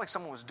 I felt like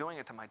someone was doing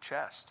it to my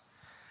chest.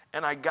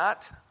 And I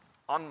got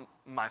on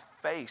my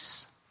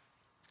face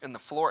in the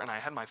floor, and I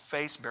had my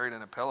face buried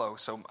in a pillow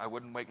so I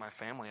wouldn't wake my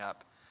family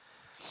up.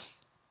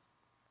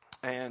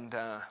 And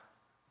I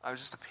was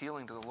just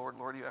appealing to the Lord,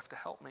 Lord, you have to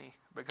help me,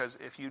 because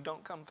if you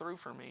don't come through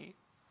for me,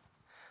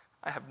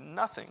 I have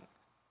nothing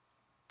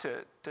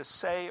to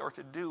say or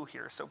to do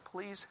here, so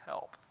please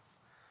help.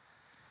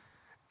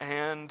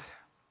 And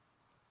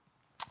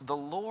the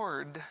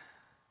Lord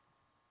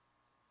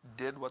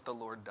did what the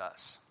Lord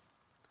does.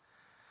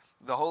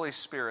 The Holy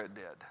Spirit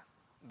did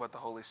what the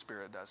Holy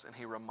Spirit does, and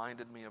He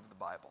reminded me of the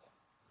Bible.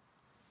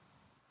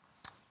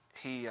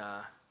 He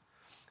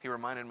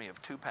reminded me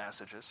of two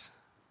passages.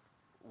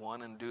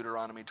 One in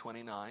Deuteronomy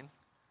 29.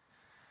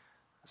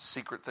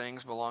 Secret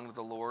things belong to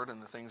the Lord,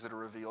 and the things that are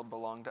revealed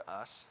belong to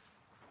us.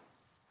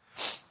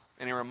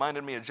 And He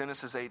reminded me of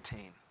Genesis 18.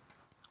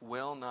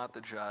 Will not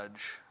the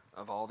judge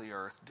of all the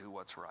earth do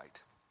what's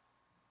right?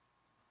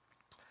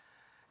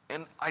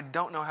 And I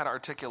don't know how to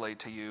articulate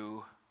to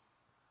you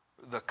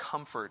the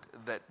comfort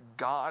that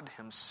God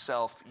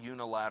Himself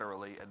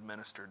unilaterally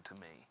administered to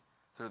me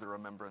through the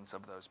remembrance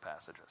of those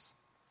passages.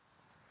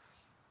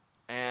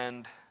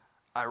 And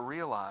I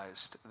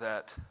realized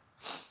that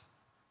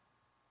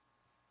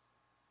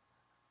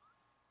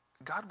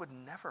God would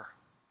never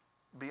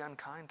be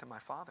unkind to my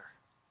father.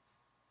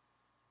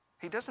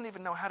 He doesn't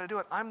even know how to do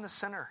it. I'm the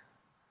sinner.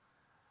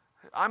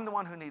 I'm the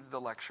one who needs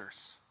the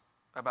lectures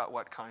about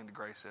what kind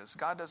grace is.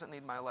 God doesn't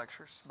need my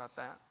lectures about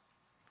that.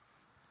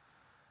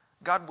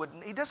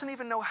 He doesn't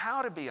even know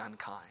how to be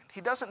unkind. He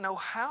doesn't know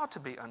how to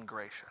be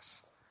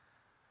ungracious.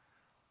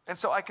 And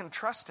so I can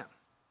trust Him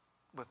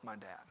with my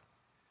dad.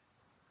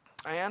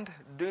 And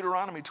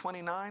Deuteronomy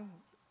 29,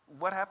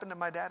 what happened to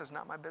my dad is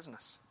not my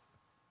business.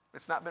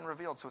 It's not been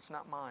revealed, so it's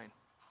not mine.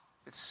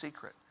 It's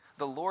secret.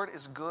 The Lord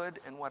is good,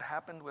 and what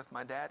happened with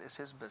my dad is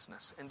His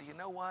business. And do you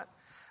know what?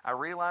 I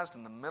realized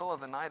in the middle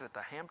of the night at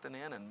the Hampton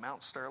Inn in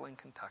Mount Sterling,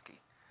 Kentucky,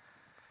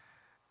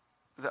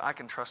 that I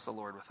can trust the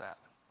Lord with that.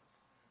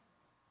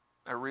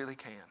 I really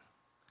can.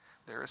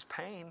 There is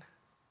pain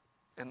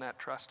in that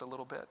trust a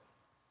little bit.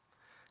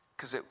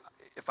 Because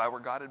if I were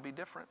God, it'd be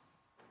different.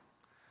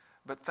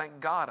 But thank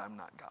God I'm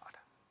not God.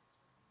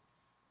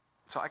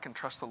 So I can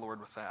trust the Lord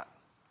with that.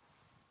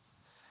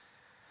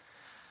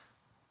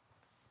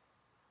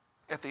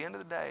 At the end of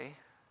the day,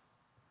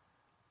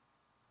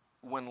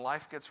 when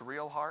life gets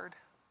real hard,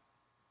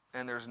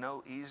 and there's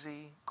no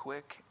easy,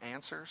 quick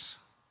answers,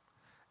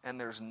 and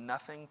there's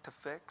nothing to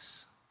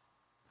fix,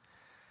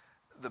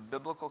 the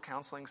biblical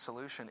counseling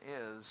solution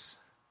is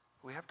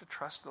we have to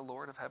trust the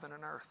Lord of heaven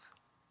and earth,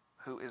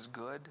 who is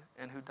good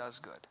and who does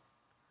good.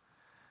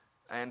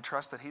 And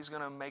trust that He's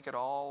going to make it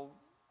all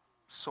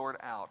sort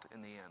out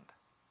in the end.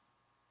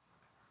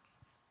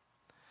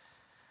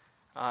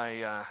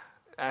 I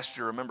asked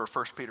you to remember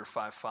 1 Peter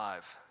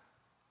 5:5.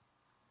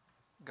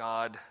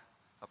 God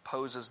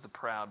opposes the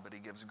proud, but He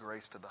gives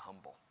grace to the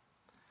humble.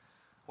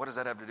 What does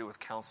that have to do with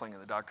counseling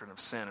and the doctrine of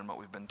sin and what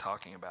we've been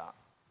talking about?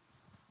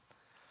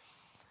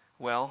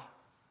 Well,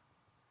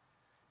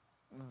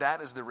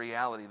 that is the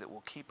reality that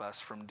will keep us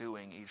from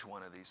doing each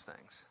one of these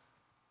things.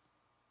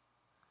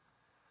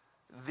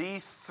 The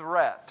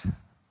threat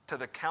to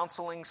the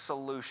counseling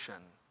solution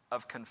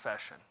of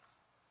confession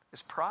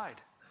is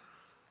pride.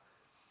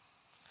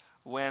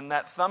 When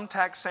that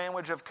thumbtack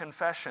sandwich of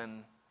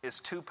confession is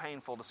too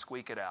painful to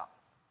squeak it out.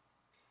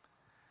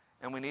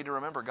 And we need to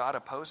remember, God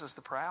opposes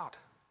the proud,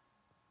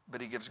 but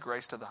He gives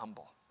grace to the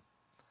humble.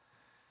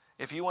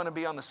 If you want to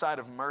be on the side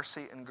of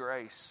mercy and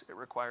grace, it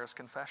requires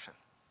confession.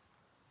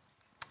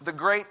 The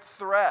great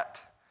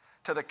threat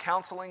to the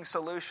counseling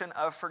solution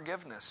of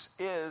forgiveness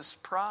is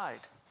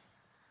pride.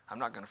 I'm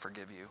not going to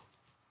forgive you.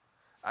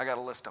 I got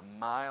a list a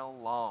mile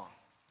long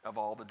of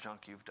all the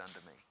junk you've done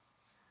to me.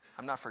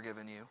 I'm not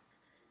forgiving you.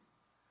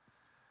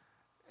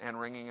 And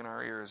ringing in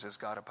our ears is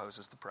God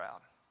opposes the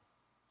proud,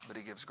 but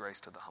He gives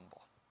grace to the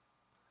humble.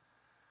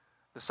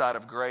 The side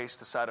of grace,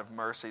 the side of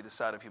mercy, the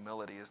side of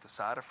humility is the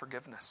side of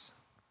forgiveness.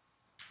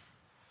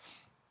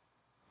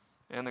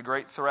 And the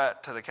great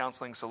threat to the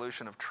counseling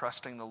solution of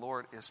trusting the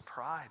Lord is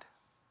pride.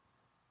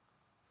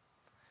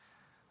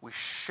 We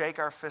shake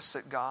our fists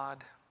at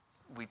God.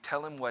 We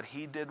tell Him what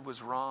He did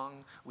was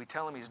wrong. We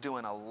tell Him He's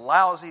doing a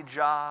lousy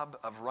job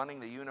of running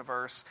the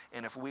universe,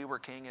 and if we were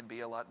king, it'd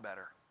be a lot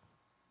better.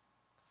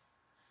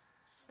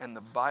 And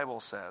the Bible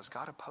says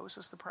God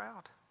opposes the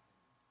proud,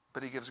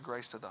 but He gives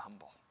grace to the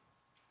humble.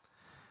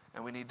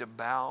 And we need to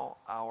bow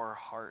our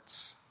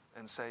hearts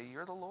and say,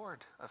 You're the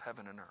Lord of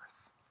heaven and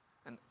earth,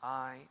 and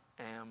I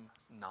am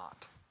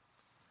not.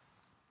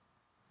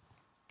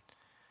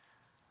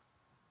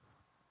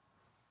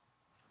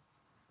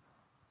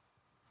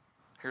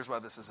 Here's why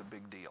this is a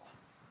big deal.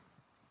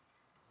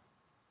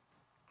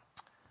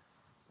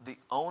 The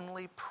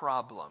only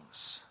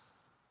problems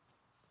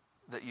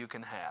that you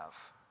can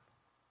have,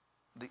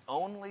 the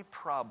only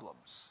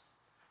problems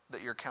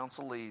that your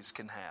counselees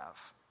can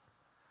have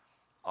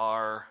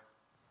are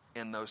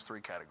in those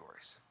three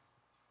categories.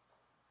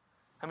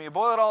 I mean, you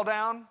boil it all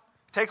down,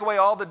 take away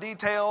all the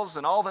details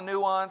and all the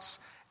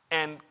nuance,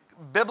 and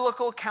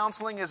biblical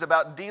counseling is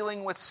about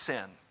dealing with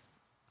sin.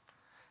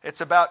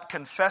 It's about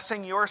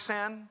confessing your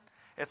sin.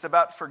 It's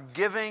about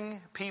forgiving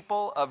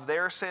people of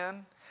their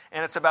sin.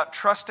 And it's about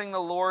trusting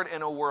the Lord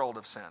in a world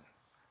of sin.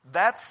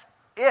 That's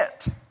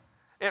it.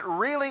 It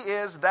really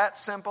is that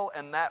simple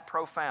and that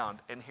profound.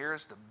 And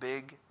here's the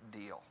big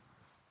deal.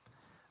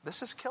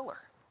 This is killer.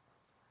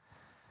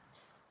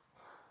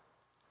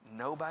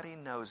 Nobody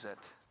knows it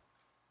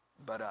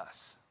but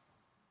us.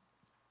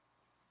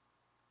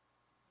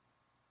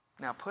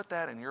 Now put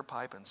that in your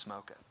pipe and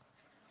smoke it.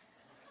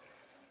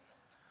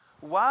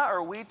 Why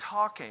are we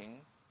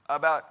talking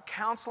about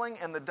counseling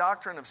and the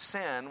doctrine of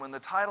sin when the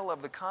title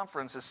of the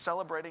conference is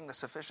Celebrating the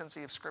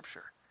Sufficiency of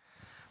Scripture?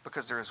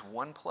 Because there is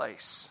one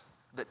place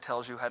that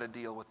tells you how to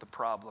deal with the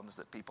problems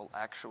that people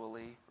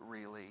actually,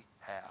 really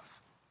have.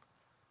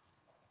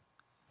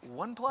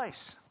 One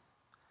place.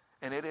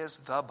 And it is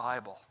the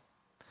Bible.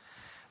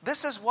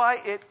 This is why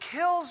it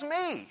kills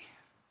me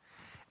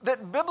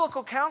that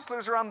biblical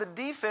counselors are on the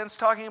defense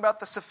talking about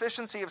the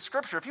sufficiency of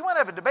Scripture. If you want to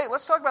have a debate,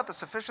 let's talk about the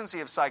sufficiency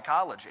of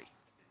psychology.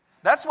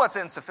 That's what's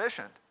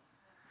insufficient.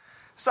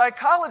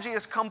 Psychology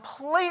is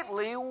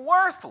completely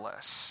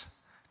worthless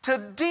to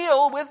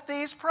deal with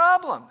these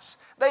problems.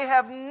 They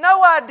have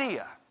no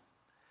idea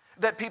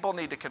that people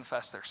need to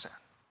confess their sin.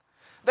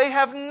 They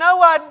have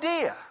no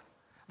idea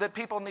that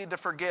people need to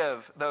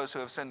forgive those who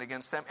have sinned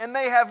against them. And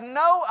they have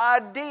no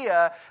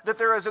idea that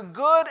there is a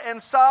good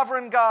and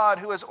sovereign God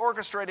who is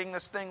orchestrating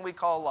this thing we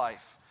call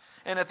life.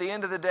 And at the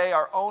end of the day,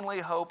 our only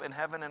hope in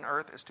heaven and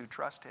earth is to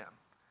trust Him.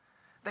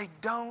 They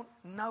don't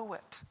know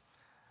it.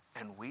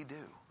 And we do.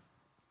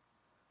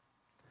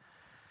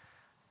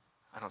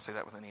 I don't say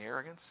that with any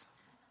arrogance.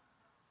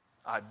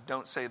 I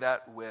don't say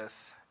that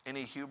with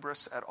any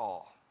hubris at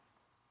all.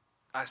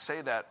 I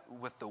say that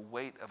with the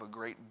weight of a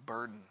great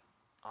burden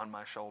on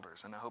my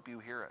shoulders, and I hope you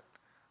hear it,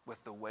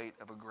 with the weight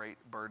of a great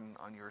burden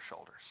on your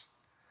shoulders.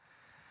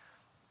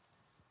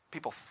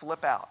 People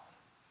flip out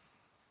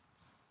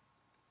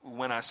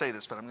when I say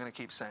this, but I'm going to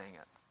keep saying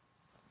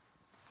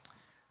it.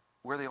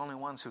 We're the only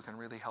ones who can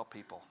really help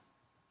people.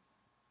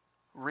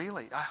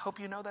 Really, I hope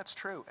you know that's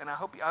true, and I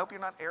hope you're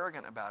not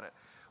arrogant about it.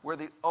 We're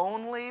the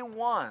only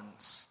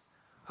ones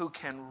who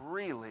can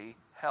really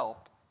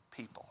help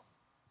people.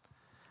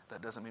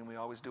 That doesn't mean we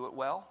always do it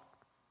well.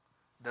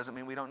 Doesn't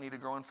mean we don't need to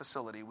grow in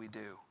facility. We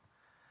do.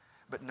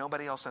 But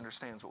nobody else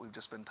understands what we've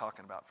just been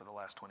talking about for the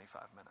last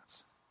 25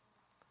 minutes.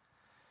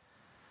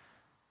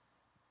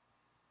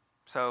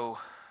 So,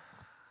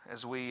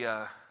 as we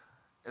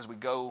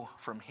go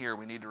from here,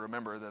 we need to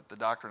remember that the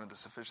doctrine of the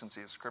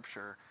sufficiency of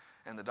Scripture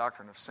and the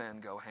doctrine of sin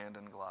go hand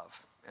in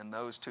glove. And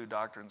those two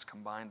doctrines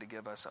combine to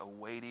give us a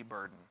weighty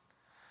burden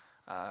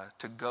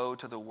to go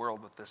to the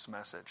world with this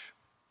message.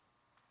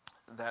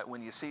 That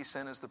when you see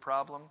sin as the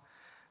problem,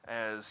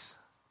 as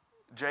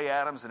Jay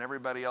Adams and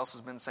everybody else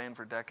has been saying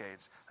for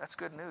decades, that's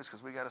good news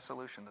because we got a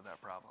solution to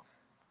that problem.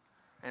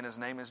 And His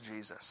name is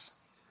Jesus.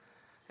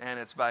 And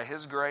it's by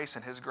His grace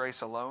and His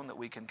grace alone that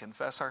we can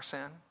confess our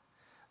sin,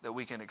 that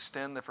we can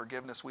extend the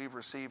forgiveness we've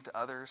received to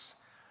others,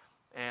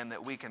 and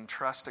that we can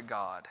trust a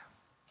God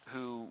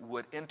who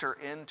would enter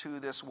into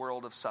this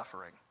world of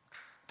suffering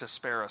to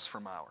spare us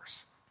from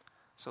ours.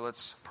 So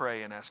let's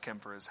pray and ask Him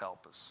for His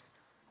help as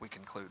we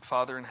conclude.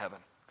 Father in heaven,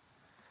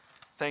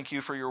 thank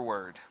You for Your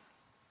word,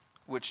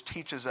 which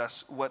teaches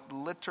us what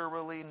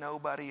literally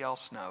nobody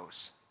else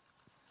knows.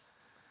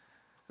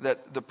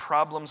 That the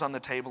problems on the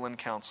table in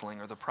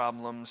counseling are the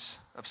problems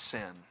of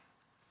sin.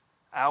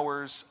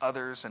 Ours,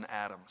 others, and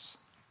Adam's.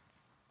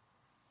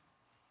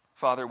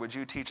 Father, would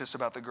You teach us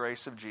about the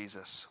grace of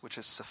Jesus, which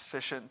is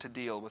sufficient to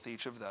deal with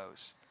each of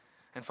those.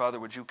 And Father,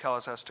 would You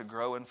cause us to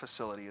grow in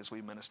facility as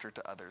we minister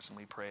to others? And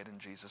we pray it in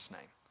Jesus'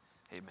 name.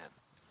 Amen.